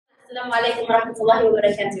Assalamu alaikum wa rahmatullahi wa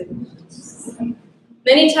barakatuh.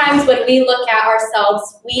 Many times when we look at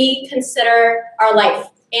ourselves, we consider our life,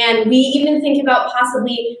 and we even think about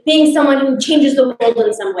possibly being someone who changes the world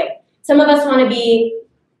in some way. Some of us want to be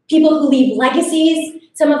people who leave legacies.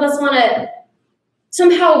 Some of us want to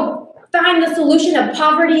somehow find the solution of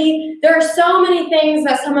poverty. There are so many things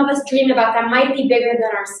that some of us dream about that might be bigger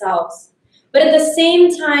than ourselves. But at the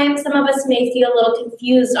same time, some of us may feel a little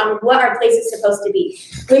confused on what our place is supposed to be.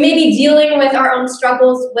 We may be dealing with our own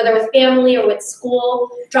struggles, whether with family or with school,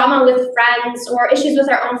 drama with friends, or issues with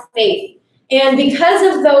our own faith. And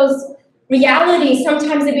because of those realities,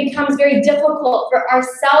 sometimes it becomes very difficult for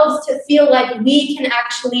ourselves to feel like we can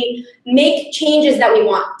actually make changes that we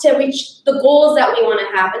want, to reach the goals that we want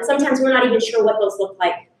to have. And sometimes we're not even sure what those look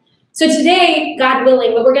like. So today, God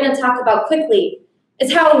willing, what we're going to talk about quickly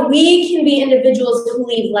is how we can be individuals who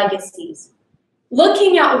leave legacies.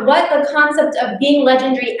 Looking at what the concept of being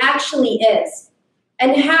legendary actually is,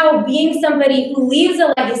 and how being somebody who leaves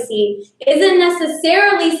a legacy isn't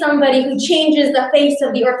necessarily somebody who changes the face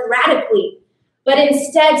of the earth radically, but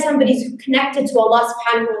instead somebody who's connected to Allah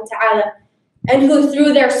subhanahu wa ta'ala, and who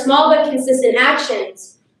through their small but consistent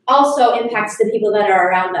actions also impacts the people that are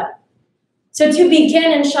around them. So to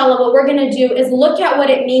begin, inshallah, what we're going to do is look at what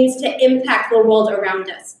it means to impact the world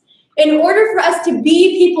around us. In order for us to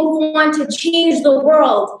be people who want to change the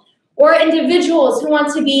world, or individuals who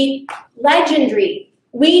want to be legendary,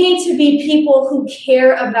 we need to be people who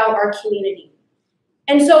care about our community.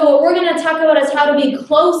 And so what we're going to talk about is how to be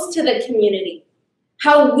close to the community,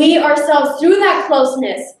 how we ourselves, through that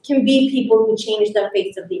closeness, can be people who change the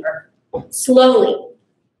face of the earth, slowly.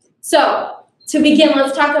 So, to begin,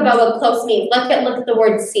 let's talk about what close means. Look at the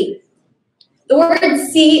word see. The word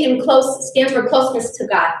see in close stands for closeness to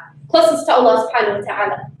God, closeness to Allah subhanahu wa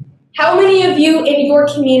ta'ala. How many of you in your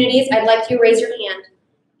communities, I'd like you to raise your hand,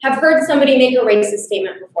 have heard somebody make a racist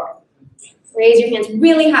statement before? Raise your hands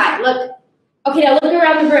really high. Look. Okay, now look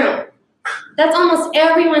around the room. That's almost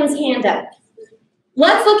everyone's hand up.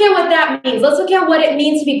 Let's look at what that means. Let's look at what it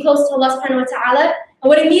means to be close to Allah subhanahu wa ta'ala, and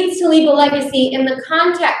what it means to leave a legacy in the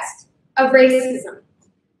context of racism.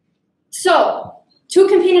 So, two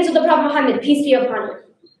companions of the Prophet Muhammad, peace be upon him,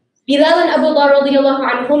 Bilal and Abu Dhar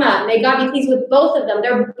radiyallahu anhuma, may God be pleased with both of them.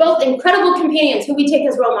 They're both incredible companions who we take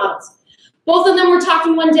as role models. Both of them were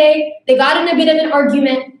talking one day, they got in a bit of an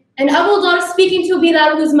argument, and Abu Dhar speaking to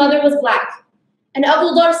Bilal, whose mother was black. And Abu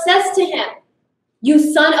Dhar says to him, "You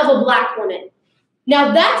son of a black woman."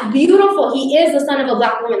 Now that's beautiful. He is the son of a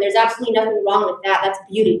black woman. There's absolutely nothing wrong with that. That's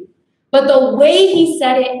beauty. But the way he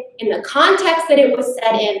said it, in the context that it was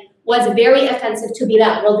said in, was very offensive to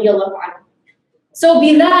Bilal, radiyallahu anhu. So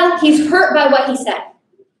Bilal, he's hurt by what he said.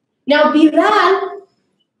 Now Bilal,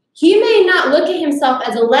 he may not look at himself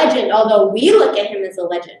as a legend, although we look at him as a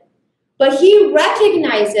legend. But he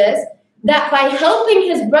recognizes that by helping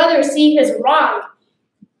his brother see his wrong,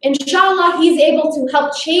 inshallah, he's able to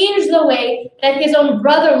help change the way that his own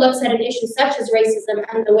brother looks at an issue such as racism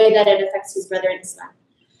and the way that it affects his brother in Islam.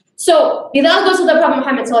 So, Bilal goes to the Prophet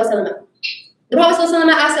Muhammad ﷺ. The Prophet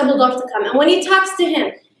ﷺ asks Abu Dhar to come, and when he talks to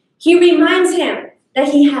him, he reminds him that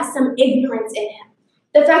he has some ignorance in him.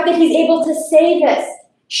 The fact that he's able to say this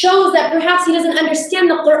shows that perhaps he doesn't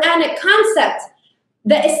understand the Quranic concept,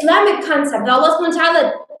 the Islamic concept, that Allah subhanahu wa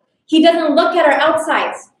ta'ala, he doesn't look at our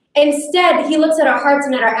outsides. Instead, he looks at our hearts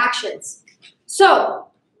and at our actions. So,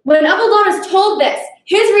 when Abu Dhar is told this,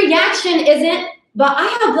 his reaction isn't, "But I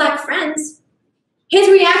have black friends." His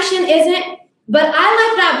reaction isn't, "But I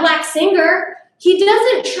like that black singer." He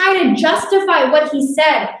doesn't try to justify what he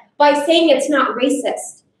said by saying it's not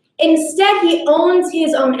racist. Instead, he owns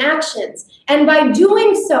his own actions. And by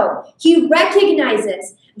doing so, he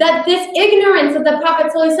recognizes that this ignorance that the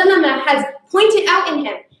Prophet ﷺ has pointed out in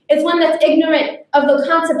him is one that's ignorant of the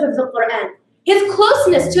concept of the Quran. His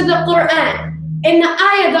closeness to the Quran, in the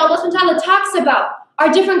ayah that Allah subhanahu wa ta'ala talks about our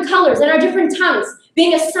different colors and our different tongues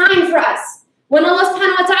being a sign for us. When Allah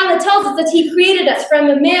subhanahu wa ta'ala tells us that He created us from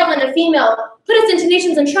a male and a female, put us into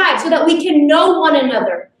nations and tribes so that we can know one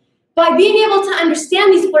another. By being able to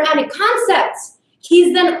understand these Quranic concepts,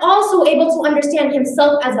 he's then also able to understand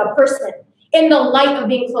himself as a person in the light of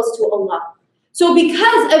being close to Allah. So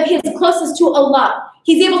because of his closeness to Allah,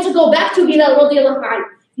 he's able to go back to Bilal radiyallahu anhu,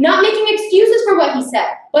 not making excuses for what he said,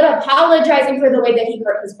 but apologizing for the way that he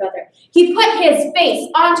hurt his brother. He put his face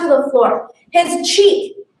onto the floor, his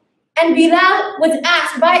cheek, and Bilal was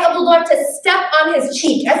asked by Abu Dhar to step on his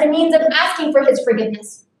cheek as a means of asking for his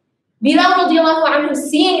forgiveness. Bilal radiallahu anhu,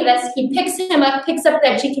 seeing this, he picks him up, picks up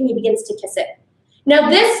that cheek, and he begins to kiss it. Now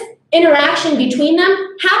this interaction between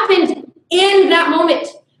them happened in that moment.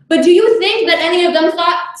 But do you think that any of them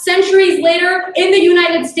thought centuries later in the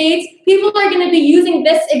United States, people are going to be using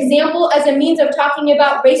this example as a means of talking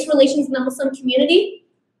about race relations in the Muslim community?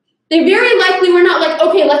 They very likely were not like,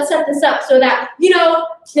 okay, let's set this up so that, in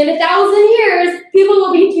 1,000 years, people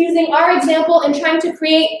will be using our example and trying to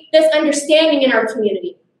create this understanding in our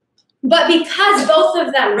community. But because both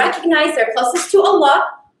of them recognize their closest to Allah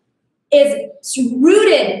is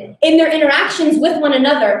rooted in their interactions with one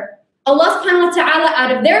another, Allah subhanahu wa ta'ala, out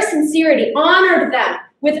of their sincerity, honored them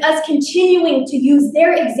with us continuing to use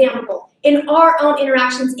their example in our own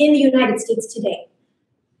interactions in the United States today.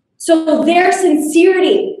 So their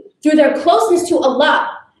sincerity, through their closeness to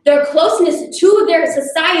Allah, their closeness to their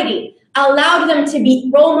society, allowed them to be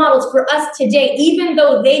role models for us today, even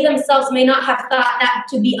though they themselves may not have thought that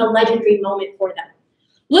to be a legendary moment for them.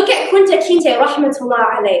 Look at Kunta Kinte,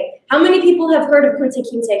 rahmatullah alayh. How many people have heard of Kunta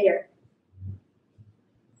Kinte here?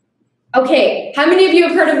 Okay, how many of you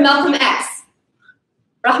have heard of Malcolm X?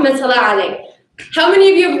 Rahmatullah alayh. How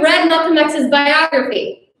many of you have read Malcolm X's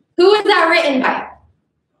biography? Who was that written by?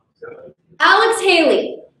 Alex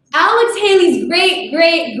Haley. Alex Haley's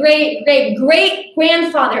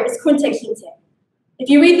great-great-great-great-grandfather is Kunta Kinte. If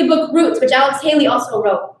you read the book Roots, which Alex Haley also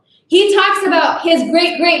wrote, he talks about his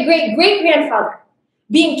great-great-great-great-grandfather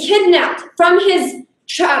being kidnapped from his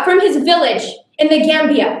village in the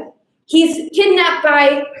Gambia. He's kidnapped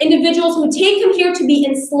by individuals who take him here to be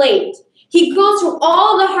enslaved. He goes through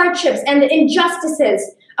all the hardships and the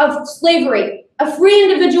injustices of slavery, a free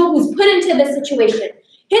individual who's put into this situation.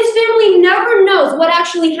 His family never knows what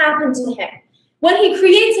actually happened to him. When he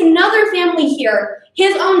creates another family here,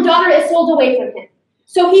 his own daughter is sold away from him.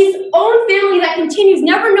 So his own family that continues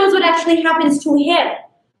never knows what actually happens to him.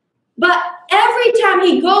 But every time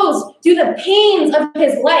he goes through the pains of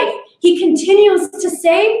his life, he continues to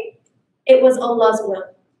say, it was Allah's will.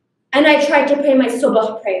 And I tried to pray my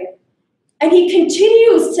subh prayer. And he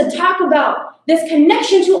continues to talk about this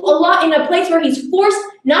connection to Allah in a place where he's forced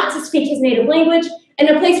not to speak his native language, in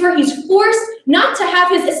a place where he's forced not to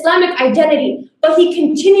have his Islamic identity, but he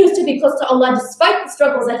continues to be close to Allah despite the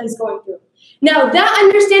struggles that he's going through. Now that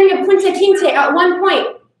understanding of Kunta Kinte at one point,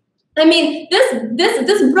 I mean, this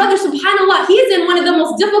brother, subhanAllah, he's in one of the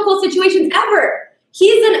most difficult situations ever.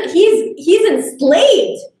 He's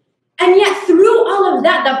enslaved. And yet through all of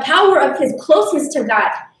that, the power of his closeness to God,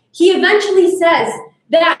 he eventually says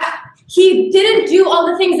that he didn't do all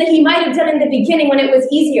the things that he might have done in the beginning when it was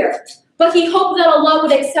easier, but he hoped that Allah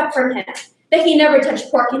would accept from him that he never touched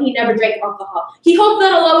pork and he never drank alcohol. He hoped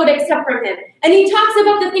that Allah would accept from him. And he talks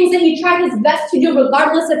about the things that he tried his best to do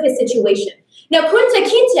regardless of his situation. Now, Kunta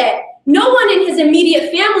Kinte, no one in his immediate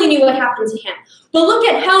family knew what happened to him. But look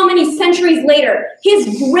at how many centuries later, his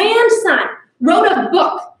grandson wrote a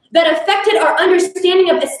book that affected our understanding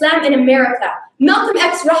of Islam in America. Malcolm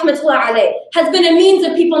X, rahmatullah alayh, has been a means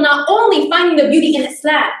of people not only finding the beauty in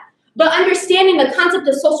Islam, but understanding the concept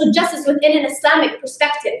of social justice within an Islamic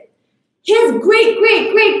perspective. His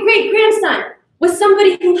great-great-great-great-grandson was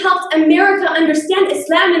somebody who helped America understand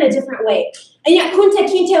Islam in a different way. And yet Kunta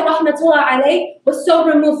Kinte, rahmatullah alayh, was so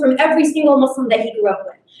removed from every single Muslim that he grew up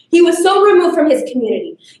with. He was so removed from his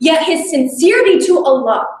community. Yet his sincerity to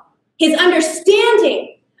Allah, his understanding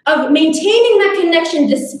of maintaining that connection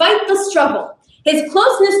despite the struggle, his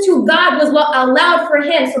closeness to God was what allowed for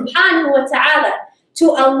him, subhanahu wa ta'ala, to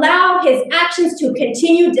allow his actions to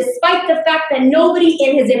continue despite the fact that nobody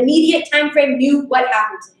in his immediate time frame knew what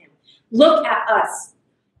happened to him. Look at us.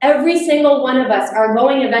 Every single one of us are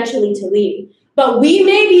going eventually to leave. But we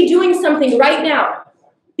may be doing something right now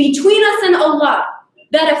between us and Allah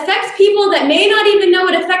that affects people that may not even know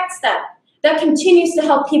it affects them, that continues to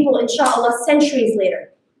help people, inshallah, centuries later.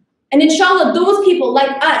 And inshallah, those people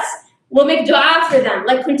like us will make dua for them,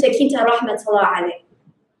 like Kunta Kinte, rahmatullah alayh.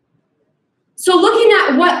 So looking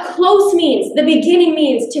at what close means, the beginning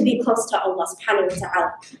means to be close to Allah subhanahu wa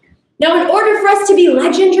ta'ala. Now, in order for us to be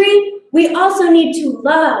legendary, we also need to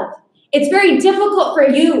love. It's very difficult for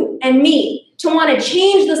you and me to want to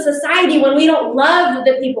change the society when we don't love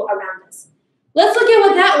the people around us. Let's look at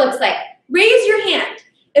what that looks like. Raise your hand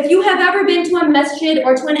if you have ever been to a masjid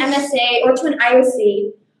or to an MSA or to an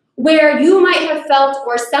IOC where you might have felt,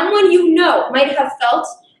 or someone you know might have felt,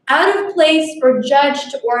 out of place or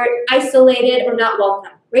judged or isolated or not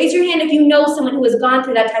welcome. Raise your hand if you know someone who has gone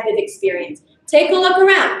through that type of experience. Take a look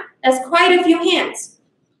around. That's quite a few hands.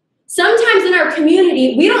 Sometimes in our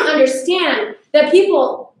community, we don't understand that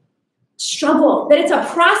people struggle, that it's a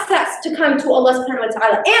process to come to Allah subhanahu wa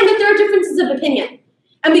ta'ala, and that there are differences of opinion.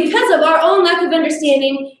 And because of our own lack of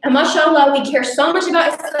understanding, and mashallah, we care so much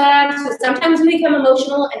about Islam, so sometimes we become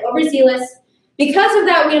emotional and overzealous, Because of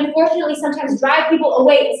that, we unfortunately sometimes drive people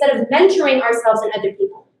away instead of mentoring ourselves and other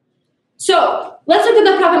people. So let's look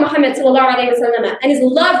at the Prophet Muhammad ﷺ and his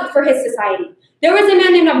love for his society. There was a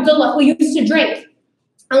man named Abdullah who used to drink.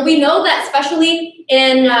 And we know that especially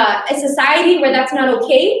in a society where that's not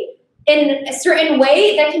okay, in a certain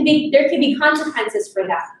way, there can be consequences for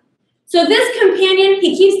that. So this companion,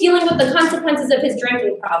 he keeps dealing with the consequences of his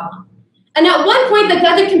drinking problem. And at one point, the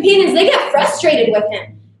other companions, they get frustrated with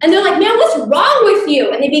him. And they're like, man, what's wrong with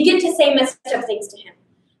you? And they begin to say messed up things to him.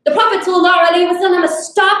 The Prophet ﷺ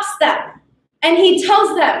stops them. And he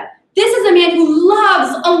tells them, this is a man who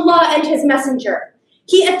loves Allah and his messenger.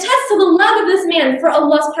 He attests to the love of this man for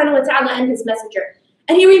Allah subhanahu wa ta'ala and his messenger.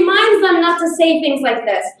 And he reminds them not to say things like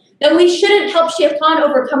this, that we shouldn't help shaitan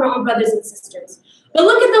overcome our own brothers and sisters. But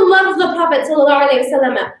look at the love of the Prophet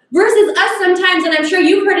ﷺ versus us sometimes, and I'm sure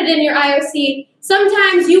you've heard it in your IRC,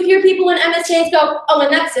 sometimes you hear people in MSAs go, oh,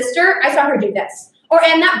 and that sister, I saw her do this. Or,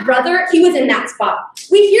 and that brother, he was in that spot.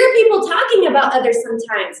 We hear people talking about others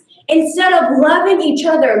sometimes, instead of loving each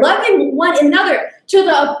other, loving one another, to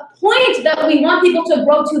the point that we want people to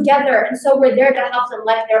grow together, and so we're there to help them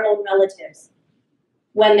like their own relatives,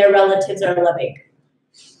 when their relatives are loving.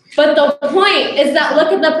 But the point is that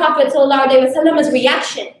look at the Prophet ﷺ's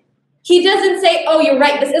reaction. He doesn't say, oh, you're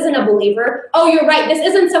right, this isn't a believer. Oh, you're right, this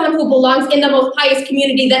isn't someone who belongs in the most pious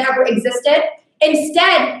community that ever existed.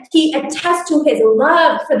 Instead, he attests to his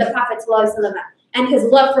love for the Prophet ﷺ and his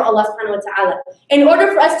love for Allah subhanahu wa ta'ala. In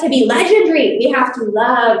order for us to be legendary, we have to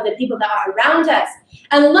love the people that are around us.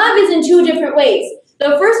 And love is in two different ways.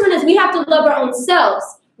 The first one is we have to love our own selves.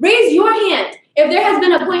 Raise your hand if there has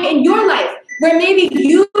been a point in your life where maybe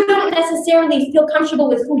you don't necessarily feel comfortable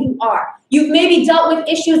with who you are. You've maybe dealt with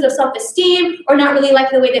issues of self-esteem or not really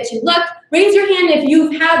liking the way that you look. Raise your hand if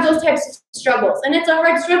you've had those types of struggles. And it's a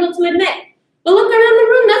hard struggle to admit. But look around the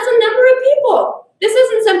room, that's a number of people. This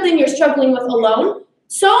isn't something you're struggling with alone.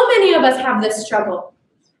 So many of us have this struggle.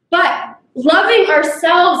 But loving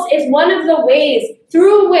ourselves is one of the ways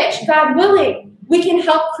through which, God willing, we can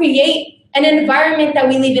help create an environment that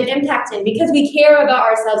we leave an impact in because we care about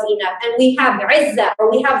ourselves enough and we have izzah, or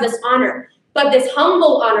we have this honor, but this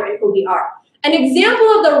humble honor in who we are. An example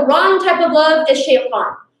of the wrong type of love is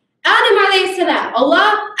shaitan. Adam alayhi salam,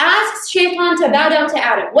 Allah asks shaitan to bow down to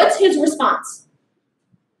Adam. What's his response?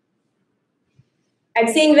 I'm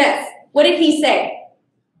seeing this. What did he say?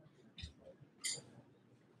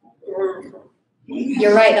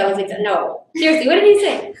 You're right, that was exactly, no. Seriously, what did he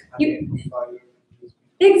say?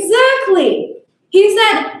 Exactly. He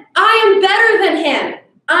said, I am better than him.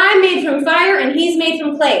 I'm made from fire and he's made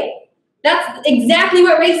from clay. That's exactly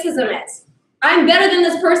what racism is. I'm better than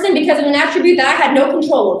this person because of an attribute that I had no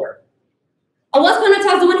control over. Allah subhanahu wa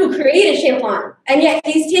ta'ala is the one who created shaitan, and yet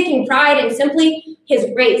he's taking pride in simply his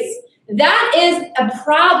race. That is a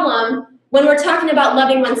problem when we're talking about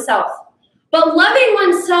loving oneself. But loving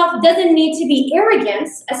oneself doesn't need to be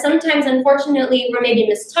arrogance, as sometimes, unfortunately, we're maybe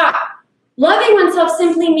mistaught. Loving oneself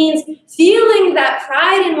simply means feeling that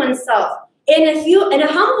pride in oneself in a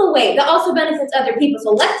humble way that also benefits other people.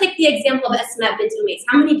 So let's take the example of Asma bint Umays.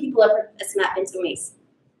 How many people have heard of Asma bint Umays?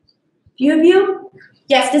 Few of you?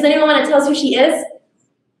 Yes, does anyone want to tell us who she is?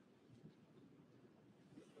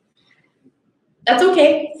 That's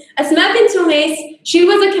okay. Asma bint Umays, she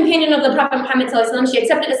was a companion of the Prophet Muhammad ﷺ. She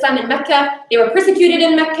accepted Islam in Mecca. They were persecuted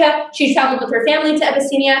in Mecca. She traveled with her family to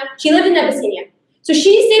Abyssinia. She lived in Abyssinia. So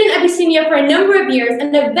she stayed in Abyssinia for a number of years,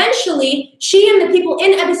 and eventually she and the people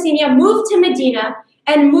in Abyssinia moved to Medina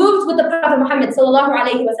and moved with the Prophet Muhammad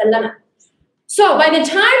ﷺ. So by the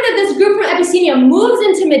time that this group from Abyssinia moves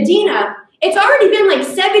into Medina, it's already been like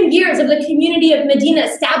 7 years of the community of Medina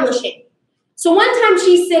establishing. So one time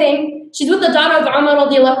she's with the daughter of Umar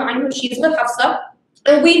radiallahu anhu, she's with Hafsa,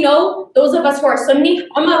 and we know, those of us who are Sunni,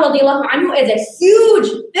 Umar radiallahu anhu is a huge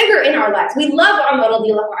figure in our lives. We love Umar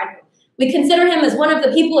radiallahu anhu. We consider him as one of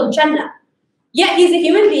the people of Jannah. Yet he's a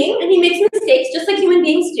human being and he makes mistakes just like human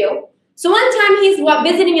beings do. So one time he's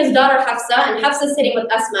visiting his daughter Hafsa, and Hafsa's sitting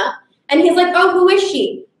with Asma, and he's like, oh, who is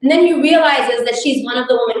she? And then he realizes that she's one of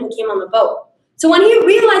the women who came on the boat. So when he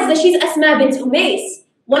realizes that she's Asma bint Umays,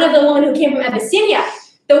 one of the women who came from Abyssinia,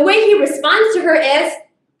 the way he responds to her is,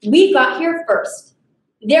 we got here first.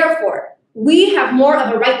 Therefore, we have more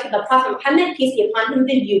of a right to the Prophet Muhammad, peace be upon him,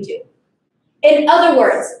 than you do. In other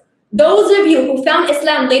words, those of you who found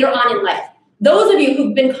Islam later on in life, those of you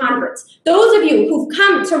who've been converts, those of you who've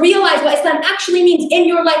come to realize what Islam actually means in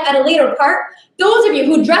your life at a later part, those of you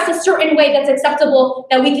who dress a certain way that's acceptable,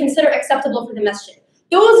 that we consider acceptable for the masjid,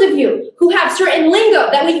 those of you who have certain lingo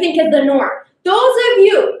that we think is the norm, those of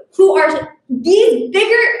you who are these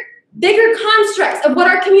bigger constructs of what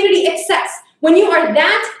our community accepts, When you are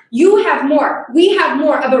that, you have more. We have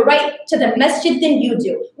more of a right to the masjid than you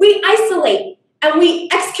do. We isolate and we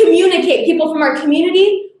excommunicate people from our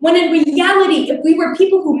community, when in reality, if we were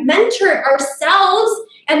people who mentored ourselves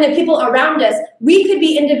and the people around us, we could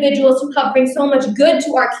be individuals who help bring so much good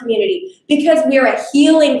to our community because we are a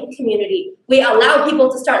healing community. We allow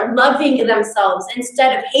people to start loving themselves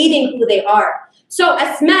instead of hating who they are. So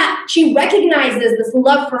Asma, she recognizes this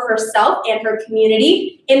love for herself and her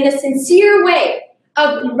community in the sincere way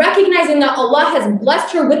of recognizing that Allah has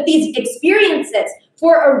blessed her with these experiences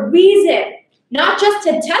for a reason. Not just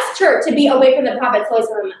to test her to be away from the Prophet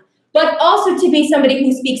ﷺ, but also to be somebody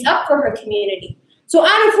who speaks up for her community. So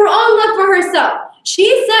out of her own love for herself, she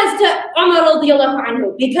says to Umar radiallahu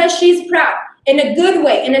anhu, because she's proud, in a good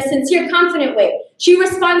way, in a sincere, confident way, she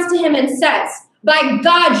responds to him and says, by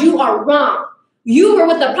God, you are wrong. You were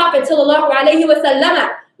with the Prophet ﷺ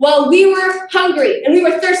while we were hungry and we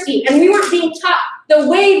were thirsty and we weren't being taught the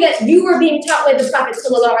way that you were being taught with the Prophet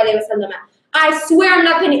ﷺ. I swear I'm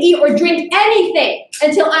not going to eat or drink anything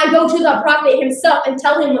until I go to the Prophet himself and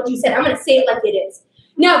tell him what you said. I'm going to say it like it is.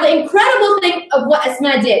 Now, the incredible thing of what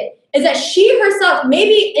Asma did is that she herself,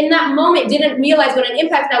 maybe in that moment, didn't realize what an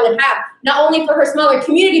impact that would have, not only for her smaller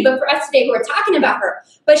community, but for us today who are talking about her.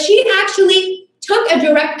 But she actually took a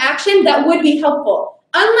direct action that would be helpful.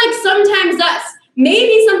 Unlike sometimes us,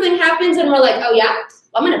 maybe something happens and we're like, oh yeah,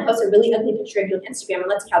 I'm going to post a really ugly picture of you on Instagram and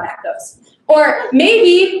let's see how that goes. Or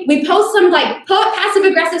maybe we post some like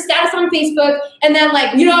passive-aggressive status on Facebook and then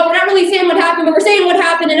like, you know, we're not really saying what happened, but we're saying what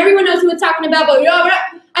happened and everyone knows who it's talking about, but you know,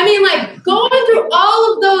 I mean, like going through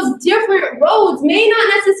all of those different roads may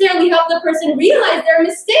not necessarily help the person realize their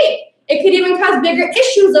mistake. It could even cause bigger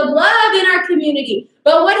issues of love in our community.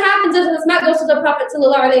 But what happens is Asma goes to the Prophet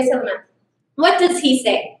ﷺ. What does he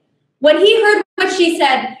say? When he heard what she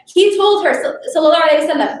said, he told her, sallallahu alayhi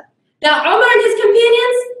wa sallam, that Umar and his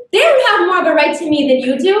companions, they don't have more of a right to me than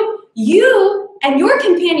you do. You and your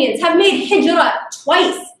companions have made hijrah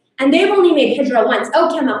twice, and they've only made hijrah once. Oh,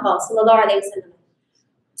 kama qala, sallallahu alayhi wa sallam.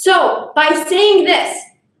 So, by saying this,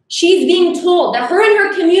 she's being told that her and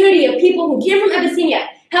her community of people who came from Abyssinia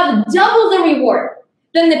have double the reward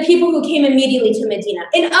than the people who came immediately to Medina.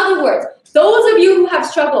 In other words, those of you who have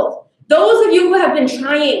struggled, those of you who have been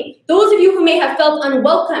trying, those of you who may have felt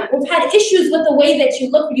unwelcome, who've had issues with the way that you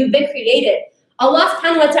look, you've been created, Allah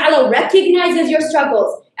subhanahu wa ta'ala recognizes your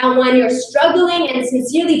struggles. And when you're struggling and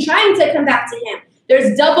sincerely trying to come back to Him,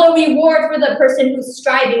 there's double reward for the person who's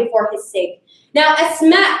striving for His sake. Now,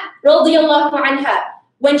 Asma radiallahu anha,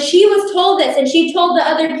 when she was told this and she told the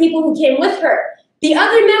other people who came with her, the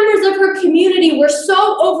other members of her community were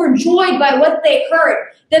so overjoyed by what they heard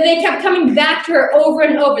that they kept coming back to her over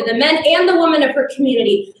and over, the men and the women of her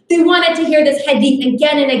community. They wanted to hear this hadith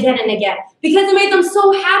again and again and again because it made them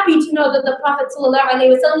so happy to know that the Prophet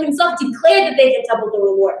ﷺ himself declared that they get double the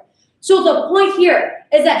reward. So the point here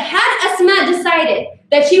is that had Asma decided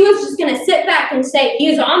that she was just going to sit back and say, he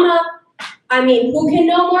is Umar, I mean, who can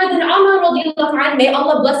know more than Umar radiallahu anhu? May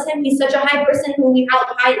Allah bless him. He's such a high person who we held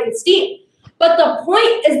high in esteem. But the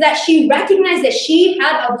point is that she recognized that she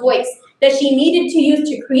had a voice that she needed to use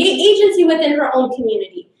to create agency within her own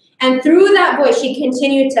community. And through that voice, she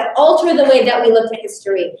continued to alter the way that we look at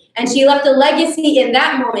history. And she left a legacy in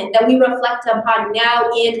that moment that we reflect upon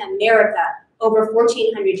now in America, over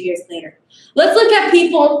 1,400 years later. Let's look at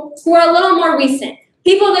people who are a little more recent.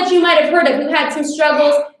 People that you might have heard of who had some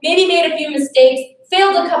struggles, maybe made a few mistakes,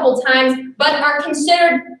 failed a couple times, but are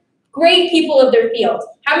considered great people of their field.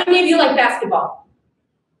 How many of you like basketball?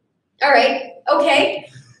 All right, okay.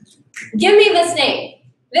 Give me this name.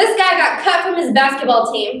 This guy got cut from his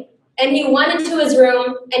basketball team, and he went into his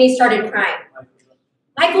room, and he started crying.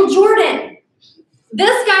 Michael Jordan.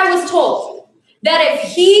 This guy was told that if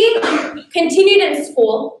he continued in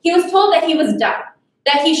school, he was told that he was done,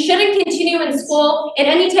 that he shouldn't continue in school in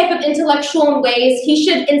any type of intellectual ways. He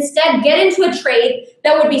should instead get into a trade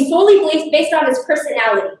that would be solely based on his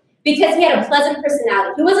personality, because he had a pleasant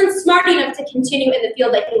personality. He wasn't smart enough to continue in the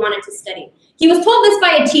field that he wanted to study. He was told this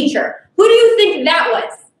by a teacher. Who do you think that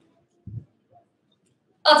was?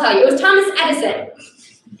 I'll tell you, it was Thomas Edison.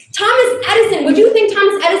 Thomas Edison, would you think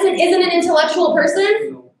Thomas Edison isn't an intellectual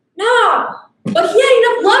person? No. But he had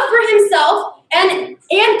enough love for himself and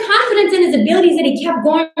confidence in his abilities that he kept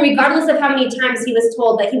going regardless of how many times he was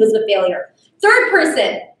told that he was a failure. Third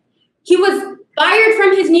person, he was fired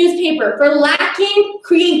from his newspaper for lacking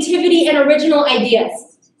creativity and original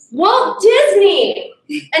ideas. Walt Disney.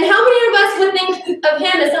 And how many of us would think of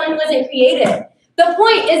him as someone who wasn't creative? The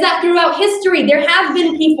point is that throughout history, there have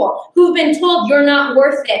been people who've been told you're not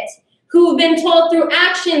worth it, who've been told through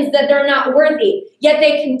actions that they're not worthy, yet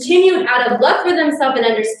they continued out of love for themselves and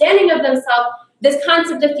understanding of themselves, this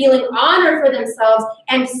concept of feeling honor for themselves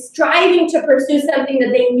and striving to pursue something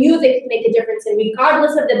that they knew they could make a difference in,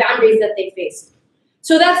 regardless of the boundaries that they faced.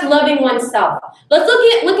 So that's loving oneself. Let's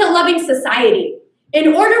look at loving society.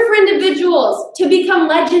 In order for individuals to become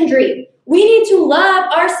legendary, we need to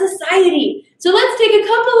love our society. So let's take a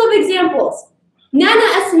couple of examples. Nana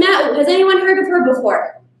Asma'u, has anyone heard of her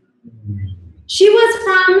before? She was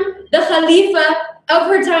from the Khalifa of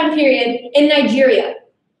her time period in Nigeria.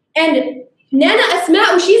 And Nana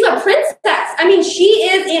Asma'u, she's a princess. I mean, she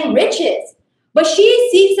is in riches. But she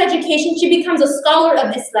seeks education, she becomes a scholar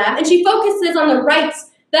of Islam, and she focuses on the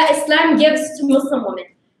rights that Islam gives to Muslim women.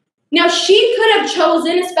 Now, she could have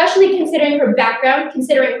chosen, especially considering her background,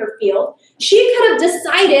 considering her field, she could have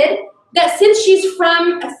decided that since she's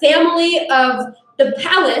from a family of the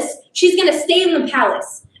palace, she's going to stay in the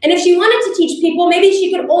palace. And if she wanted to teach people, maybe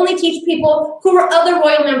she could only teach people who were other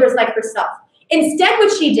royal members like herself. Instead,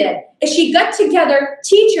 what she did is she got together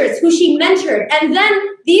teachers who she mentored, and then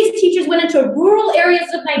these teachers went into rural areas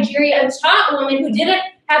of Nigeria and taught women who didn't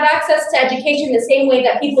have access to education the same way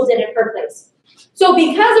that people did in her place. So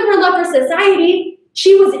because of her love for society,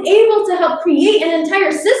 she was able to help create an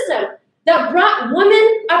entire system that brought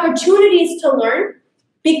women opportunities to learn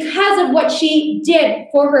because of what she did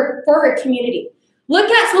for her community. Look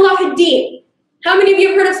at Salahuddin. How many of you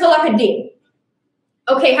have heard of Salahuddin?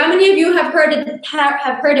 Okay, how many of you have heard of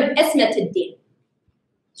Ismatuddin?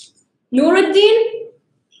 Nuruddin?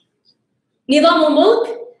 Nizam al-Mulk?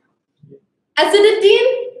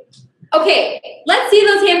 Asaduddin? Okay, let's see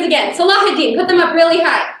those hands again. Salahuddin, put them up really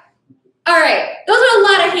high. All right, those are a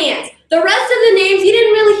lot of hands. The rest of the names you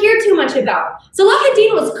didn't really hear too much about.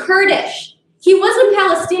 Salahuddin was Kurdish. He wasn't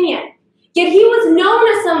Palestinian, yet he was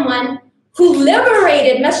known as someone who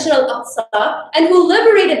liberated Masjid al-Aqsa and who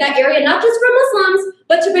liberated that area, not just for Muslims,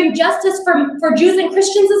 but to bring justice for Jews and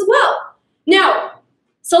Christians as well. Now,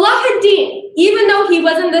 Salahuddin, even though he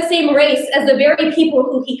wasn't the same race as the very people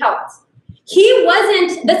who he helped, he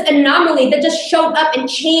wasn't this anomaly that just showed up and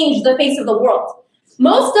changed the face of the world.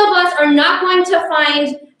 Most of us are not going to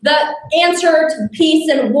find the answer to peace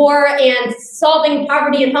and war and solving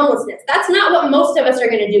poverty and homelessness. That's not what most of us are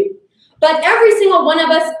going to do. But every single one of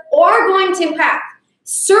us are going to have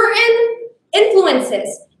certain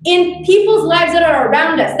influences in people's lives that are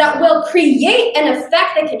around us that will create an effect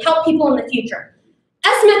that can help people in the future.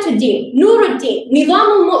 Ismatuddin, Nuruddin, Nizam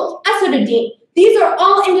al-Mulk, Asaduddin, these are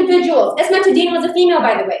all individuals. Ismatuddin was a female,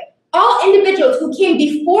 by the way. All individuals who came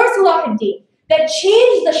before Salahuddin that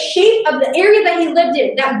changed the shape of the area that he lived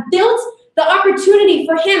in, that built the opportunity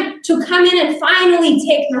for him to come in and finally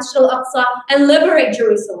take Masjid al-Aqsa and liberate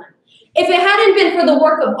Jerusalem. If it hadn't been for the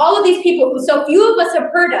work of all of these people who so few of us have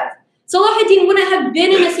heard of, Salahuddin wouldn't have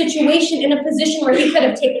been in a situation, in a position where he could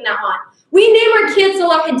have taken that on. We name our kids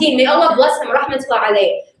Salahuddin, may Allah bless him, rahmatullah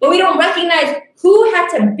alayh, but we don't recognize who had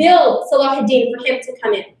to build Salahuddin for him to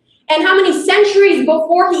come in, and how many centuries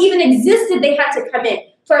before he even existed they had to come in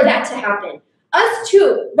for that to happen. Us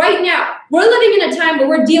too, right now, we're living in a time where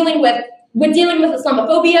we're dealing with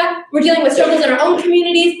Islamophobia, we're dealing with struggles in our own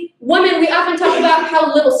communities. Women, we often talk about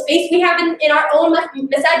how little space we have in our own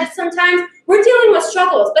masajid sometimes. We're dealing with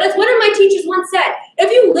struggles. But as one of my teachers once said,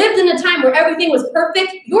 if you lived in a time where everything was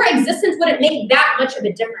perfect, your existence wouldn't make that much of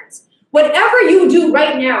a difference. Whatever you do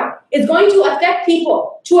right now is going to affect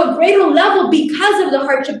people to a greater level because of the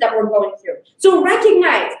hardship that we're going through. So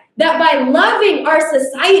recognize that by loving our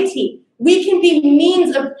society, we can be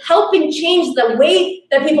means of helping change the way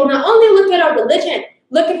that people not only look at our religion,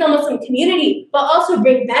 look at the Muslim community, but also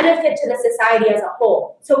bring benefit to the society as a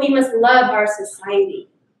whole. So we must love our society.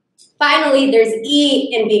 Finally, there's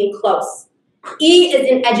E in being close. E is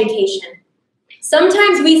in education.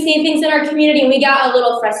 Sometimes we see things in our community and we get a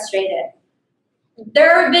little frustrated.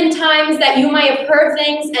 There have been times that you might have heard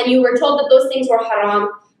things and you were told that those things were haram.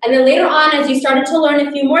 And then later on, as you started to learn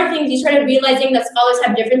a few more things, you started realizing that scholars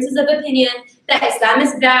have differences of opinion, that Islam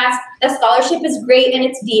is vast, that scholarship is great and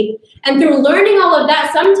it's deep. And through learning all of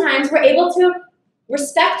that, sometimes we're able to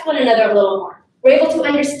respect one another a little more. We're able to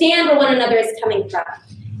understand where one another is coming from.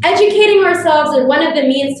 Educating ourselves is one of the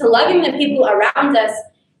means to loving the people around us.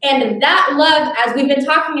 And that love, as we've been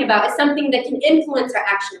talking about, is something that can influence our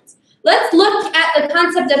actions. Let's look at the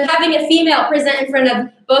concept of having a female present in front of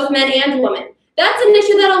both men and women. That's an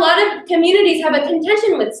issue that a lot of communities have a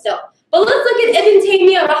contention with still. But let's look at Ibn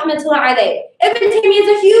Taymiyyah, rahmatullah alayh. Ibn Taymiyyah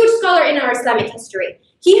is a huge scholar in our Islamic history.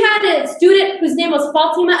 He had a student whose name was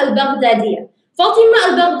Fatima al-Baghdadiyah. Fatima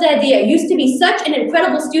al-Baghdadiyah used to be such an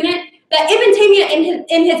incredible student that Ibn Taymiyyah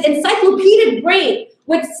in his encyclopedic brain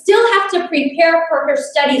would still have to prepare for her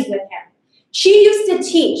studies with him. She used to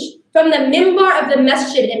teach from the mimbar of the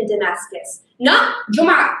masjid in Damascus. Not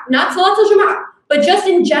Jum'ah, not Salat al-Jum'ah, but just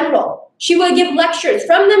in general. She would give lectures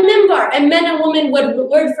from the mimbar, and men and women would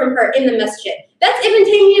learn from her in the masjid. That's Ibn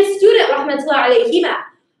Taymiyyah's student, rahmatullah alayhima.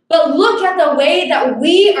 But look at the way that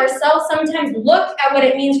we ourselves sometimes look at what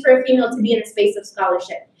it means for a female to be in a space of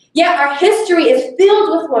scholarship. Yet our history is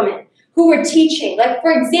filled with women who were teaching. Like,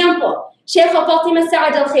 for example, Shaykha Fatima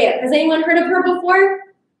Sa'ad al-Khair. Has anyone heard of her before?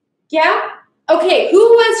 Yeah? Okay, who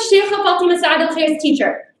was Shaykha Fatima Sa'ad al-Khair's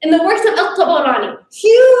teacher? In the works of Al-Tabarani,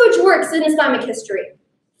 huge works in Islamic history.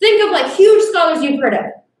 Think of like huge scholars you've heard of.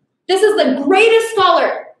 This is the greatest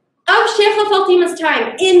scholar of Shaykha Fatima's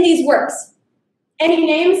time in these works. Any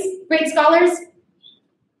names? Great scholars?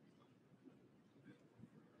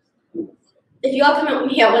 If you all come out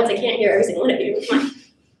with me at once, I can't hear every single one of you.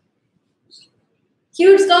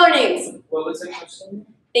 Huge scholar names. What was the question?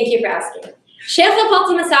 Thank you for asking. Shaykha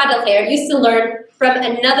Fatima Sa'ad al-Khair used to learn from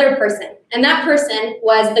another person, and that person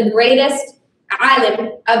was the greatest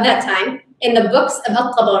alim of that time in the books of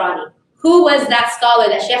Al-Tabarani. Who was that scholar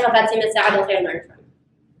that Shaykha Fatima Sa'ad al-Khair learned from?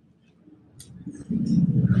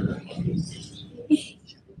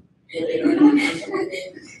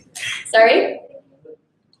 Sorry?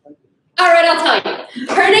 All right, I'll tell you.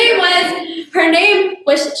 Her name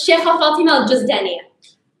was Shaykha Fatima al-Juzdaniya.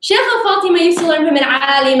 Shaykha Fatima used to learn from an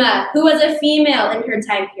alima who was a female in her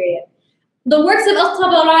time period. The works of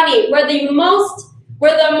Al-Tabarani were the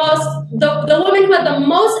woman who had the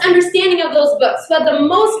most understanding of those books, who had the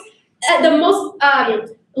most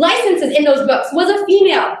licenses in those books, was a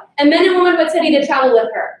female, and men and women would study to travel with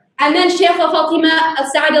her. And then Shaykha Fatima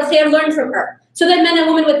Sa'ad al-Khair learned from her. So then men and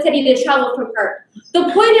women would study to travel from her. The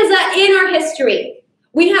point is that in our history,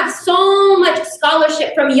 we have so much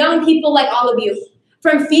scholarship from young people like all of you,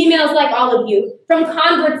 from females like all of you, from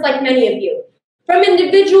converts like many of you, from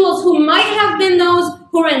individuals who might have been those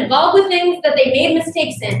who were involved with things that they made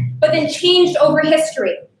mistakes in, but then changed over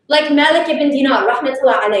history, like Malik ibn Dinar,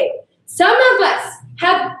 rahmatullah alayh. Some of us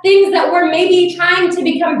have things that we're maybe trying to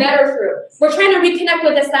become better through. We're trying to reconnect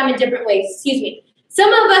with Islam in different ways,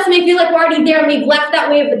 Some of us may feel like we're already there and we've left that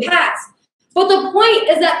way of the past. But the point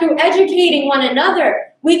is that through educating one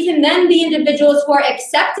another, we can then be individuals who are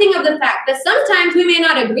accepting of the fact that sometimes we may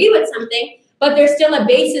not agree with something, but there's still a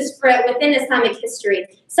basis for it within Islamic history.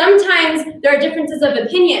 Sometimes there are differences of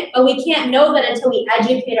opinion, but we can't know that until we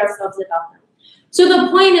educate ourselves about them. So the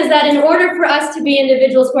point is that in order for us to be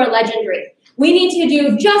individuals who are legendary, we need to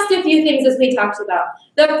do just a few things as we talked about.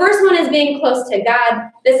 The first one is being close to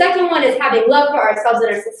God. The second one is having love for ourselves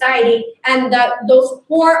and our society. And those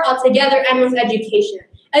four altogether end with education.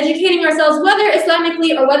 Educating ourselves, whether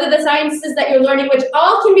Islamically or whether the sciences that you're learning, which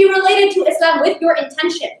all can be related to Islam with your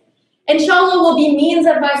intention, inshallah, will be means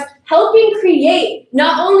of us helping create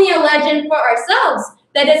not only a legend for ourselves.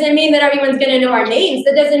 That doesn't mean that everyone's going to know our names.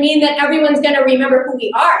 That doesn't mean that everyone's going to remember who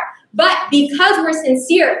we are. But because we're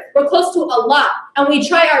sincere, we're close to Allah, and we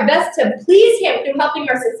try our best to please Him through helping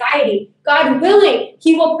our society, God willing,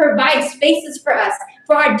 He will provide spaces for us,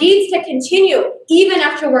 for our deeds to continue even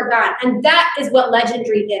after we're gone. And that is what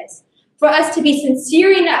legendary is. For us to be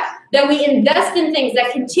sincere enough that we invest in things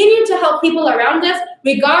that continue to help people around us,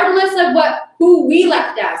 regardless of who we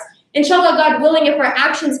left as. Inshallah, God willing, if our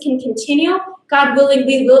actions can continue, God willing,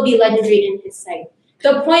 we will be legendary in His sight.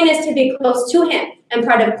 The point is to be close to Him, and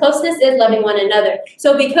part of closeness is loving one another.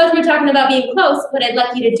 So because we're talking about being close, what I'd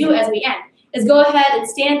like you to do as we end is go ahead and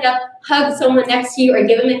stand up, hug someone next to you, or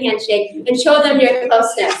give them a handshake, and show them your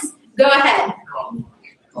closeness. Go ahead.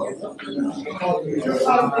 So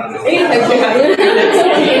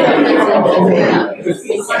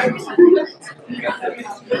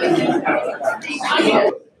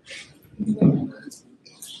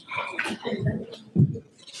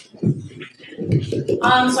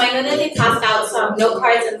I know that they passed out some note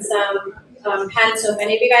cards and some pens. So if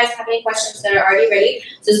any of you guys have any questions that are already ready,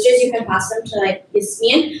 sisters, you can pass them to like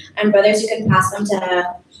Yasmin, and brothers, you can pass them to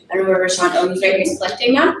I don't know where Rashawn. Oh, he's right here, he's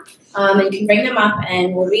collecting them. And you can bring them up,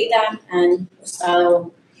 and we'll read them, and Ustadha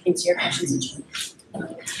will answer your questions.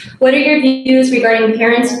 What are your views regarding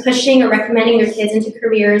parents pushing or recommending their kids into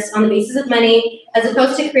careers on the basis of money, as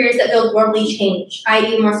opposed to careers that they'll worldly change,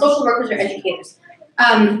 i.e., more social workers or educators?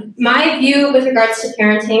 My view with regards to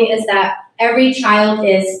parenting is that every child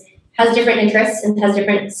has different interests and has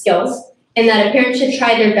different skills, and that a parent should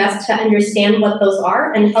try their best to understand what those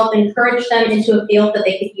are and help encourage them into a field that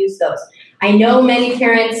they could use those. I know many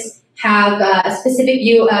parents have a specific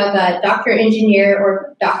view of a doctor, engineer,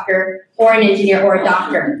 or doctor, or an engineer, or a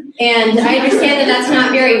doctor. And I understand that that's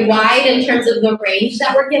not very wide in terms of the range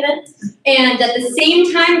that we're given. And at the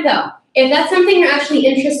same time, though, if that's something you're actually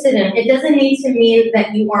interested in, it doesn't need to mean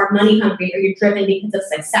that you are money hungry or you're driven because of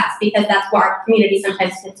success, because that's what our community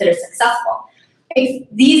sometimes considers successful.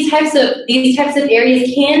 These types of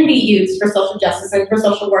areas can be used for social justice and for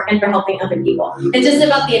social work and for helping other people. It's just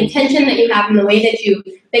about the intention that you have and the way that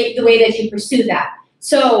you pursue that.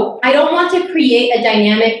 So I don't want to create a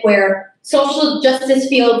dynamic where social justice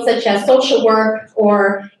fields such as social work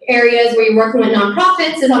or areas where you're working with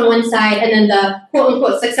nonprofits is on one side and then the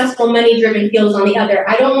quote-unquote successful money-driven fields on the other.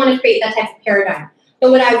 I don't want to create that type of paradigm. But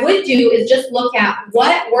what I would do is just look at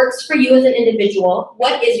what works for you as an individual,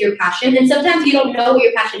 what is your passion, and sometimes you don't know what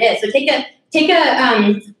your passion is. So take tests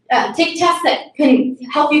that can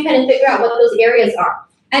help you kind of figure out what those areas are.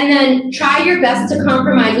 And then try your best to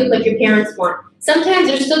compromise with what your parents want. Sometimes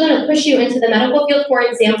they're still going to push you into the medical field, for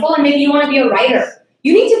example, and maybe you want to be a writer.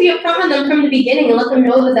 You need to be upfront with them from the beginning and let them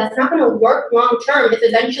know that that's not going to work long term if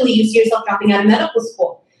eventually you see yourself dropping out of medical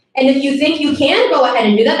school. And if you think you can go ahead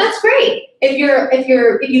and do that, that's great. If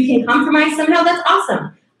you can compromise somehow, that's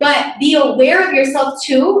awesome. But be aware of yourself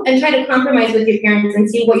too and try to compromise with your parents and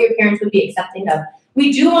see what your parents would be accepting of.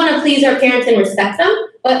 We do want to please our parents and respect them,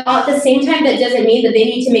 but at the same time, that doesn't mean that they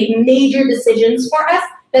need to make major decisions for us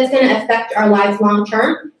that's going to affect our lives long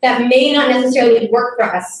term, that may not necessarily work for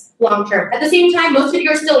us long term. At the same time, most of you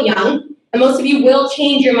are still young, and most of you will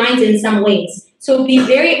change your minds in some ways. So be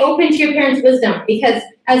very open to your parents' wisdom, because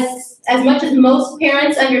as much as most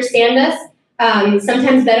parents understand us,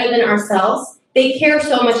 sometimes better than ourselves, they care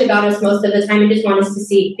so much about us most of the time and just want us to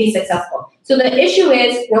be successful. So the issue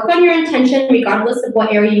is work on your intention regardless of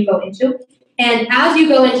what area you go into. And as you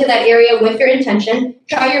go into that area with your intention,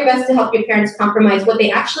 try your best to help your parents compromise what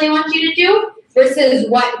they actually want you to do versus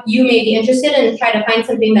what you may be interested in, and try to find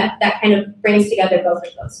something that kind of brings together both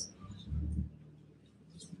of those.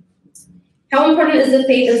 How important is the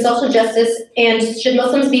faith in social justice, and should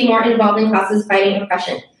Muslims be more involved in causes fighting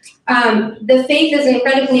oppression? The faith is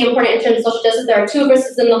incredibly important in terms of social justice. There are two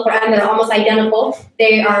verses in the Quran that are almost identical.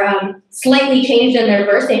 They are slightly changed in their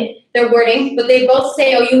wording, but they both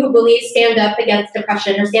say, "Oh, you who believe, stand up against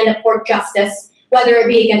oppression or stand up for justice, whether it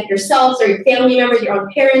be against yourselves or your family members, your own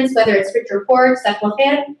parents, whether it's rich or poor,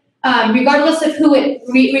 regardless of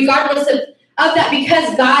regardless of that,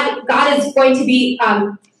 because God is going to be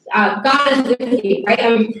God is with you, right?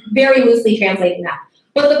 I'm very loosely translating that.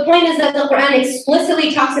 But the point is that the Quran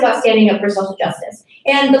explicitly talks about standing up for social justice.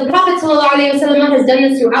 And the Prophet ﷺ has done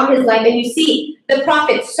this throughout his life. And you see the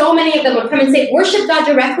prophets, so many of them would come and say, worship God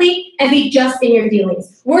directly and be just in your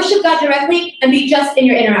dealings. Worship God directly and be just in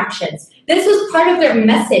your interactions. This was part of their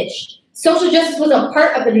message. Social justice was a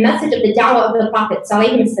part of the message of the da'wah of the Prophet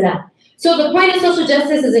ﷺ. So the point of social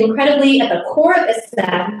justice is incredibly at the core of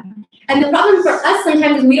Islam. And the problem for us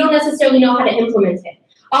sometimes is we don't necessarily know how to implement it.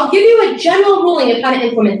 I'll give you a general ruling of how to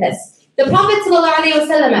implement this. The Prophet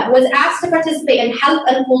ﷺ was asked to participate in Halq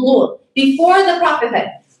al-Fudul before the prophethood.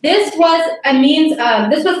 This was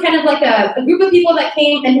this was kind of like a group of people that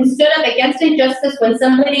came and who stood up against injustice when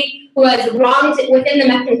somebody was wronged within the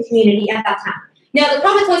Meccan community at that time. Now, the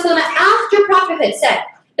Prophet ﷺ, after prophethood, said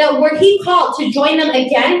that were he called to join them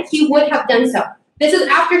again, he would have done so. This is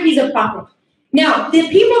after he's a prophet. Now, the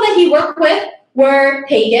people that he worked with were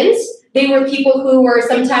pagans. They were people who were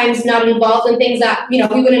sometimes not involved in things that, we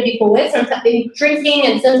wouldn't be cool with, sometimes drinking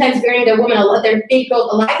and sometimes burying their big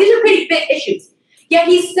girls alive. These are pretty big issues. Yet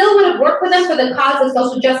he still would have worked with them for the cause of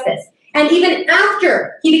social justice. And even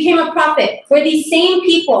after he became a prophet, where these same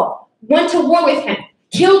people went to war with him,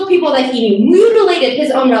 killed people that he knew, mutilated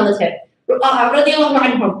his own relative, after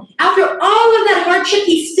all of that hardship,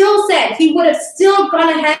 he still said he would have still gone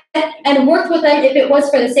ahead and worked with them if it was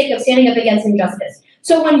for the sake of standing up against injustice.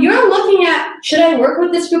 So when you're looking at, should I work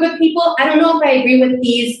with this group of people? I don't know if I agree with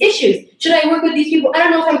these issues. Should I work with these people? I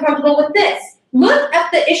don't know if I'm comfortable with this. Look at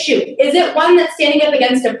the issue. Is it one that's standing up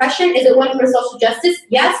against oppression? Is it one for social justice?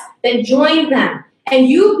 Yes, then join them. And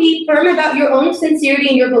you be firm about your own sincerity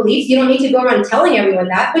and your beliefs. You don't need to go around telling everyone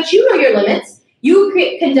that, but you know your limits. You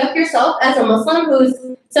conduct yourself as a Muslim who's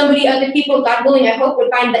somebody other people, God willing, I hope, would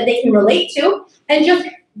find that they can relate to, and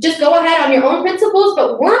just go ahead on your own principles,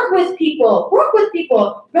 but work with people. Work with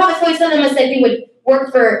people. Prophet ﷺ said he would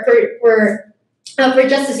work for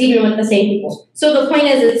justice even with the same people. So the point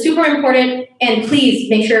is, it's super important, and please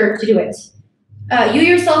make sure to do it. You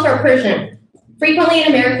yourself are Persian. Frequently in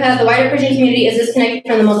America, the wider Persian community is disconnected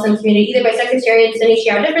from the Muslim community, either by sectarian Sunni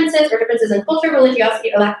Shia differences or differences in culture,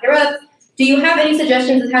 religiosity, or lack thereof. Do you have any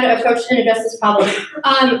suggestions of how to approach and address this problem?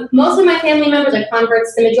 Most of my family members are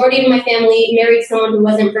converts. The majority of my family married someone who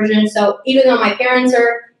wasn't Persian. So even though my parents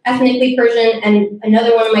are ethnically Persian and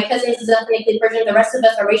another one of my cousins is ethnically Persian, the rest of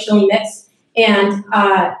us are racially mixed and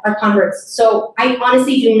are converts. So I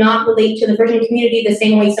honestly do not relate to the Persian community the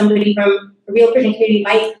same way somebody from a real Persian community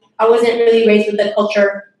might. I wasn't really raised with the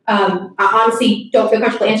culture. I honestly don't feel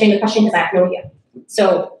comfortable answering the question because I have no idea.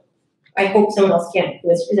 So I hope someone else can.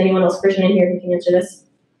 Is anyone else Persian in here who can answer this?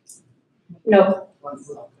 No.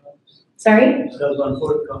 Sorry?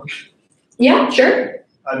 Yeah, sure.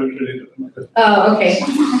 I don't relate to them. Oh, okay.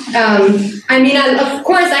 I mean, of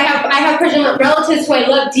course, I have Persian relatives who I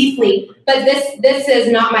love deeply, but this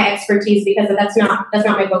is not my expertise because that's not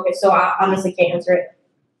my focus. So I honestly can't answer it.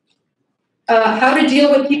 How to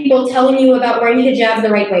deal with people telling you about wearing hijab the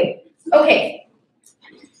right way? Okay.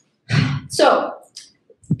 So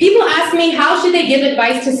people ask me how should they give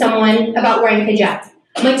advice to someone about wearing hijab.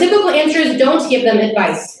 My typical answer is don't give them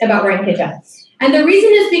advice about wearing hijab, and the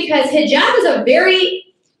reason is because hijab is a very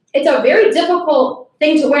difficult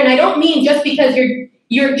thing to wear, and I don't mean just because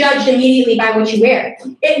you're judged immediately by what you wear.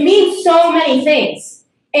 It means so many things,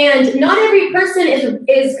 and not every person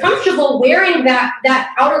is comfortable wearing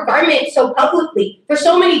that outer garment so publicly for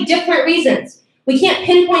so many different reasons. We can't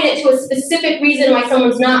pinpoint it to a specific reason why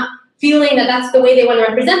someone's not feeling that that's the way they want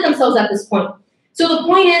to represent themselves at this point. So the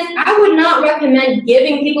point is, I would not recommend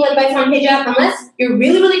giving people advice on hijab unless you're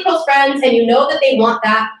really, really close friends and you know that they want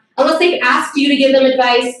that. Unless they've asked you to give them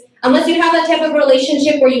advice, unless you have that type of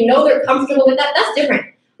relationship where you know they're comfortable with that, that's different.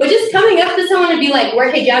 But just coming up to someone and be like,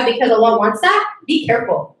 wear hijab because Allah wants that, be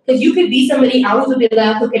careful. Because you could be somebody, a'udhu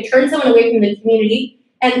billah, who could turn someone away from the community.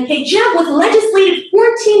 And hijab was legislated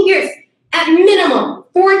 14 years, at minimum,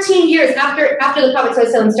 14 years after the Prophet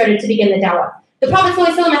ﷺ started to begin the dawah. The Prophet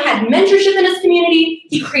ﷺ had mentorship in his community.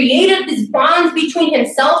 He created these bonds between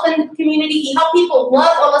himself and the community. He helped people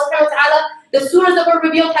love Allah subhanahu wa ta'ala. The surahs that were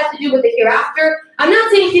revealed had to do with the hereafter. I'm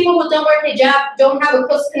not saying people who don't wear hijab don't have a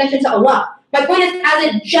close connection to Allah. My point is, as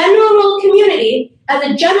a general community,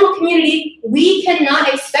 we cannot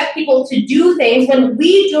expect people to do things when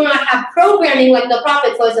we do not have programming like the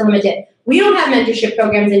Prophet ﷺ did. We don't have mentorship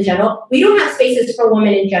programs in general. We don't have spaces for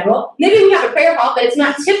women in general. Maybe we have a prayer hall, but it's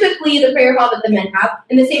not typically the prayer hall that the men have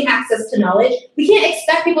and the same access to knowledge. We can't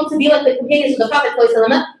expect people to be like the companions of the Prophet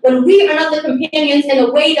ﷺ when we are not the companions in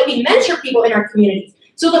the way that we mentor people in our communities.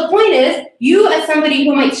 So the point is, you as somebody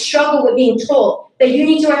who might struggle with being told that you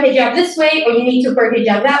need to wear hijab this way or you need to wear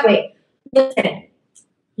hijab that way, listen,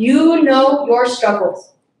 you know your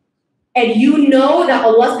struggles. And you know that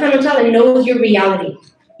Allah subhanahu wa ta'ala knows your reality.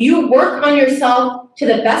 You work on yourself to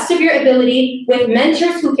the best of your ability with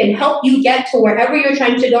mentors who can help you get to wherever you're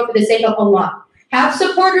trying to go for the sake of Allah. Have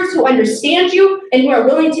supporters who understand you and who are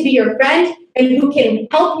willing to be your friend and who can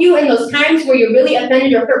help you in those times where you're really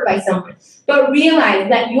offended or hurt by someone. But realize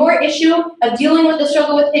that your issue of dealing with the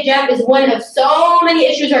struggle with hijab is one of so many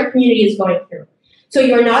issues our community is going through. So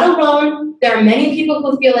you're not alone. There are many people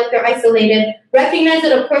who feel like they're isolated. Recognize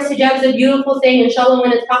that, of course, hijab is a beautiful thing, inshallah,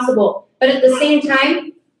 when it's possible. But at the same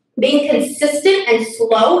time, being consistent and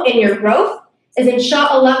slow in your growth is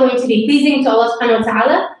inshallah going to be pleasing to Allah subhanahu wa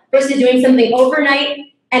ta'ala versus doing something overnight.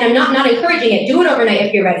 And I'm not encouraging it. Do it overnight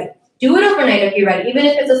if you're ready. Do it overnight if you're ready, even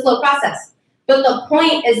if it's a slow process. But the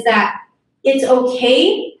point is that it's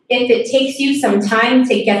okay if it takes you some time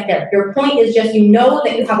to get there. Your point is just you know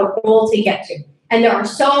that you have a goal to get to. And there are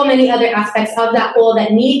so many other aspects of that goal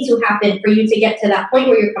that need to happen for you to get to that point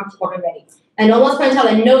where you're comfortable and ready. And Allah subhanahu wa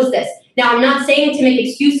ta'ala knows this. Now, I'm not saying to make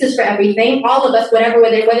excuses for everything. All of us, whether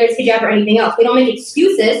it's hijab or anything else, we don't make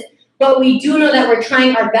excuses, but we do know that we're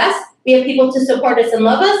trying our best. We have people to support us and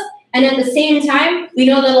love us. And at the same time, we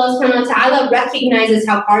know that Allah subhanahu wa ta'ala recognizes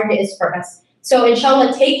how hard it is for us. So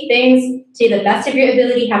inshallah, take things to the best of your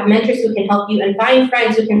ability, have mentors who can help you, and find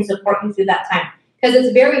friends who can support you through that time. Because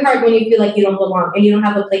it's very hard when you feel like you don't belong and you don't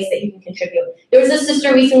have a place that you can contribute. There was a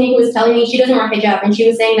sister recently who was telling me she doesn't wear hijab, and she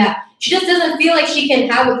was saying that she just doesn't feel like she can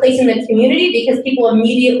have a place in the community because people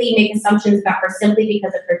immediately make assumptions about her simply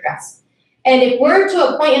because of her dress. And if we're to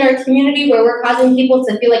a point in our community where we're causing people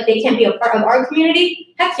to feel like they can't be a part of our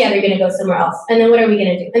community, heck yeah, they're going to go somewhere else. And then what are we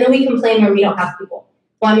going to do? And then we complain where we don't have people.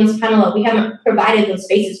 Well, I mean, subhanAllah, we haven't provided those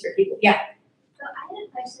spaces for people. Yeah. So I had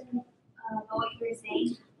a question about what you were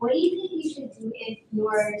saying. What do you think you should do if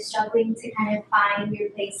you're struggling to kind of find your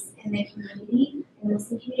place in the community, in the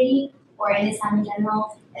Muslim community, or in Islam in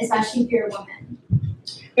general, especially if you're a woman?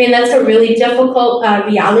 I mean, that's a really difficult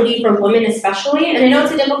reality for women especially, and I know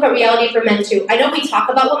it's a difficult reality for men too. I know we talk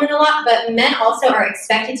about women a lot, but men also are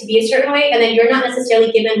expected to be a certain way, and then you're not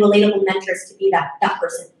necessarily given relatable mentors to be that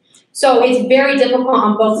person. So it's very difficult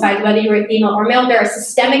on both sides, whether you're a female or male. There are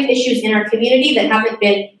systemic issues in our community that haven't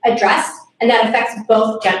been addressed, and that affects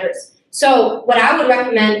both genders. So what I would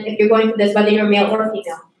recommend if you're going through this, whether you're male or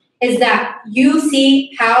female, is that you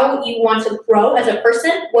see how you want to grow as a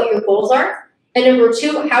person, what your goals are, and number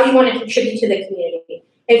two, how you want to contribute to the community.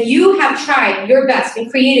 If you have tried your best and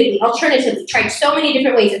creatively, alternatively, tried so many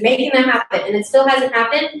different ways of making that happen and it still hasn't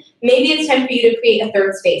happened, maybe it's time for you to create a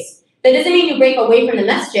third space. That doesn't mean you break away from the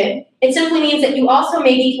masjid. It simply means that you also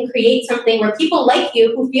maybe can create something where people like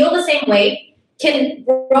you who feel the same way can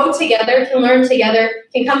grow together, can learn together,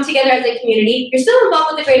 can come together as a community. You're still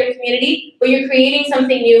involved with the greater community, but you're creating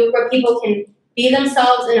something new where people can be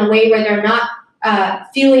themselves in a way where they're not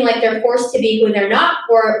feeling like they're forced to be who they're not,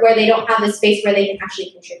 or where they don't have the space where they can actually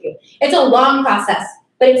contribute. It's a long process,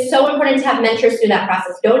 but it's so important to have mentors through that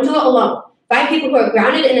process. Don't do it alone. Find people who are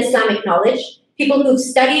grounded in Islamic knowledge, people who've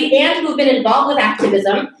studied and who've been involved with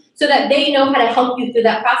activism, so that they know how to help you through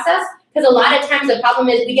that process. Because a lot of times the problem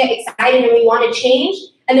is we get excited and we want to change,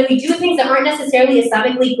 and then we do things that aren't necessarily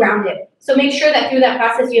Islamically grounded. So make sure that through that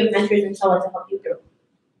process you have mentors, inshallah, to help you through.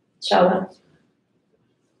 Inshallah.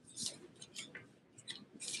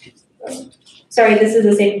 Sorry, this is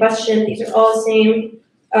the same question. These are all the same.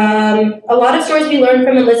 A lot of stories we learn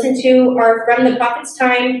from and listen to are from the Prophet's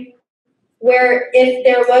time, where if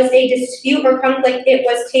there was a dispute or conflict, it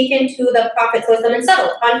was taken to the Prophet and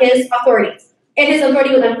settled on his authorities. And his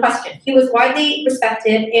authority was unquestioned. He was widely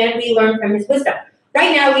respected, and we learn from his wisdom.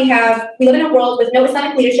 Right now, we live in a world with no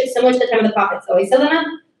Islamic leadership similar to the time of the Prophet,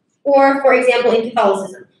 or, for example, in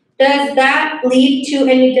Catholicism. Does that lead to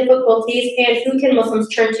any difficulties, and who can Muslims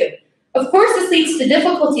turn to? Of course, this leads to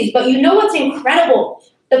difficulties, but you know what's incredible?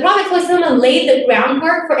 The Prophet ﷺ laid the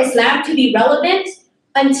groundwork for Islam to be relevant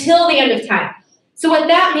until the end of time. So what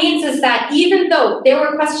that means is that even though there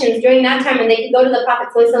were questions during that time and they could go to the Prophet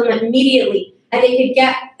ﷺ immediately and they could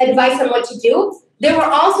get advice on what to do, there were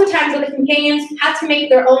also times where the companions had to make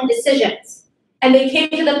their own decisions. And they came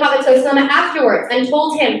to the Prophet ﷺ afterwards and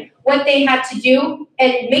told him what they had to do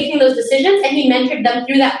in making those decisions, and he mentored them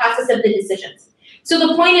through that process of the decisions. So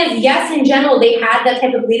the point is, yes, in general, they had that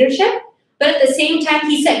type of leadership, but at the same time,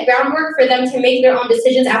 he set groundwork for them to make their own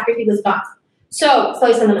decisions after he was gone. So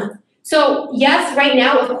yes, right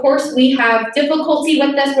now, of course, we have difficulty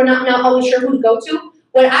with this. We're not now always sure who to go to.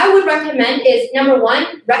 What I would recommend is, number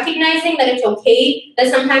one, recognizing that it's okay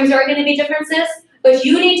that sometimes there are going to be differences, but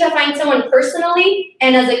you need to find someone personally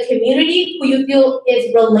and as a community who you feel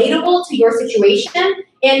is relatable to your situation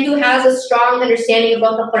and who has a strong understanding of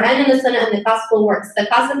both the Quran and the Sunnah and the classical works, the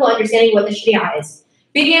classical understanding of what the Sharia is.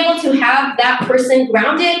 Being able to have that person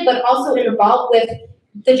grounded but also involved with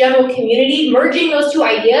the general community, merging those two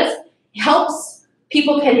ideas helps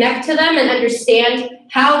people connect to them and understand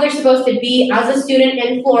how they're supposed to be as a student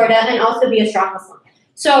in Florida and also be a strong Muslim.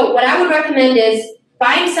 So what I would recommend is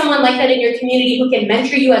find someone like that in your community who can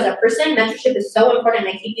mentor you as a person. Mentorship is so important.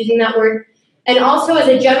 I keep using that word. And also as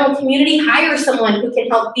a general community, hire someone who can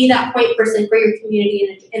help be that point person for your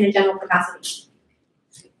community in a general capacity.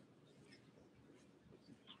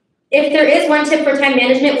 If there is one tip for time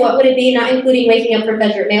management, what would it be? Not including waking up for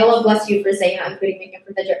Fajr. May Allah bless you for saying not including waking up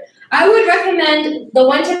for Fajr. I would recommend, the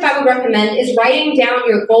one tip I would recommend is writing down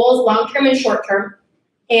your goals, long-term and short-term,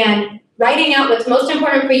 and writing out what's most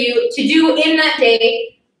important for you to do in that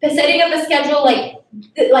day, setting up a schedule like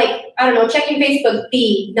I don't know, checking Facebook,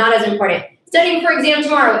 B, not as important. Studying for exam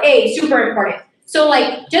tomorrow, A, super important. So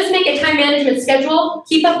just make a time management schedule,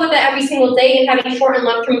 keep up with it every single day and having short and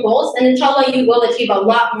long-term goals, and inshallah you will achieve a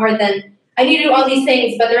lot more than, I need to do all these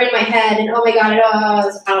things, but they're in my head, and oh my God,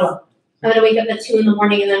 subhanAllah. I'm gonna wake up at 2 in the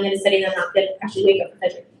morning and then I'm gonna study and I'm not gonna actually wake up for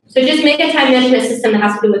Fajr. So just make a time management system that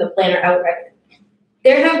has to do with a planner, I would recommend.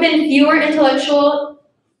 There have been fewer intellectual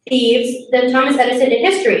thieves than Thomas Edison in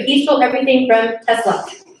history. He stole everything from Tesla.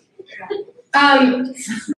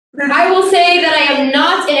 I will say that I am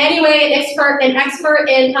not in any way an expert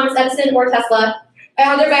in Thomas Edison or Tesla,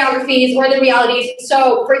 or their biographies, or their realities.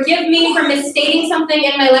 So forgive me for misstating something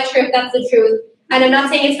in my lecture if that's the truth. And I'm not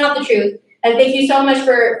saying it's not the truth. And thank you so much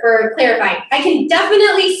for clarifying. I can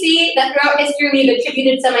definitely see that throughout history we've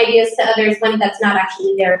attributed some ideas to others when that's not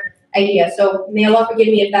actually their idea. So may Allah forgive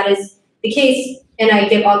me if that is the case, and I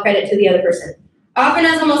give all credit to the other person. Often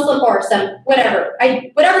as a Muslim or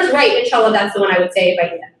whatever's right, inshallah, that's the one I would say if I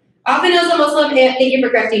do that. Often as a Muslim, thank you for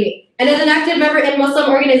correcting me. And as an active member in Muslim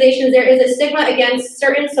organizations, there is a stigma against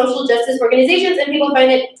certain social justice organizations, and people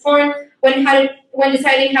find it torn when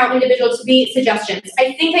deciding how individuals to be. Suggestions.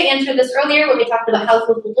 I think I answered this earlier when we talked about health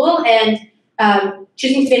with Wudul and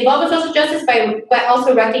choosing to be involved with social justice by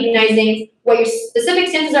also recognizing what your specific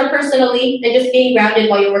stances are personally and just being grounded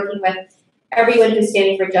while you're working with everyone who's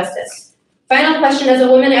standing for justice. Final question, as a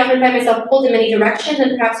woman, I often find myself pulled in many directions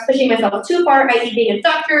and perhaps pushing myself too far, i.e. being a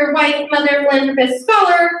doctor, wife, mother, philanthropist,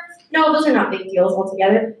 scholar. No, those are not big deals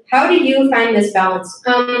altogether. How do you find this balance?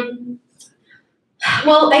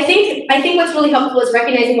 Well, I think what's really helpful is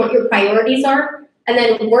recognizing what your priorities are and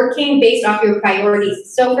then working based off your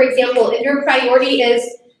priorities. So, for example, if your priority is,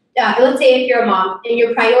 let's say if you're a mom and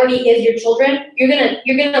your priority is your children, you're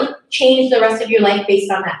gonna change the rest of your life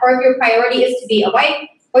based on that. Or if your priority is to be a wife,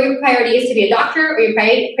 or your priority is to be a doctor, or your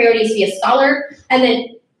priority is to be a scholar, and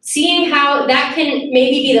then seeing how that can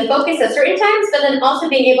maybe be the focus at certain times, but then also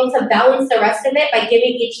being able to balance the rest of it by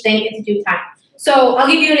giving each thing its due time. So I'll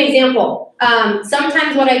give you an example.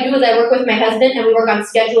 Sometimes what I do is I work with my husband and we work on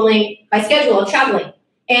scheduling my schedule of traveling.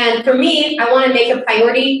 And for me, I want to make a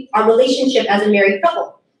priority our relationship as a married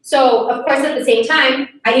couple. So of course, at the same time,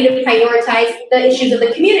 I need to prioritize the issues of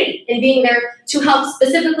the community and being there to help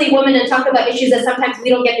specifically women and talk about issues that sometimes we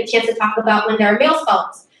don't get the chance to talk about when there are male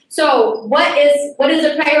scholars. So what is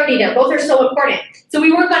the priority there? Both are so important. So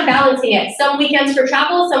we work on balancing it. Some weekends for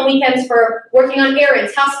travel, some weekends for working on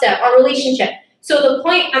errands, house stuff, our relationship. So the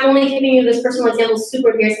point, I'm only giving you this personal example super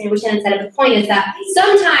embarrassing, which I said, the point is that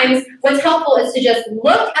sometimes what's helpful is to just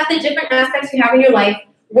look at the different aspects you have in your life,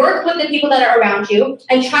 work with the people that are around you,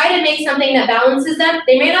 and try to make something that balances them.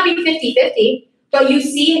 They may not be 50-50, but you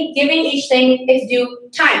see giving each thing its due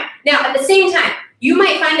time. Now, at the same time, you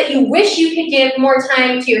might find that you wish you could give more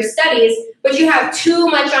time to your studies, but you have too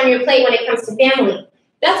much on your plate when it comes to family.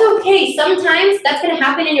 That's okay. Sometimes that's going to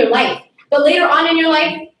happen in your life. But later on in your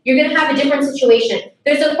life, you're going to have a different situation.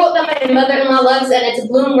 There's a quote that my mother-in-law loves, and it's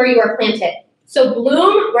bloom where you are planted. So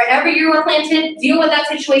bloom wherever you are planted, deal with that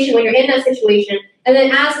situation when you're in that situation. And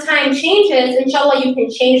then as time changes, inshallah, you can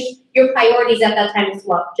change your priorities at that time as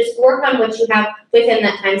well. Just work on what you have within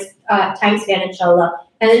that time span, inshallah.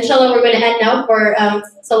 And inshallah, we're going to end now for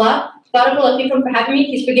Salah. Barakallahu feekum for having me.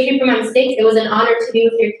 Please forgive me for my mistakes. It was an honor to be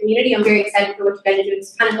with your community. I'm very excited for what you guys are doing.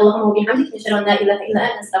 Subhanakallahumma wa bihamdika, ashhadu an la ilaha illa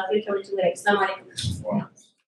anta, astaghfiruka wa atubu ilaik. Assalamu alaikum.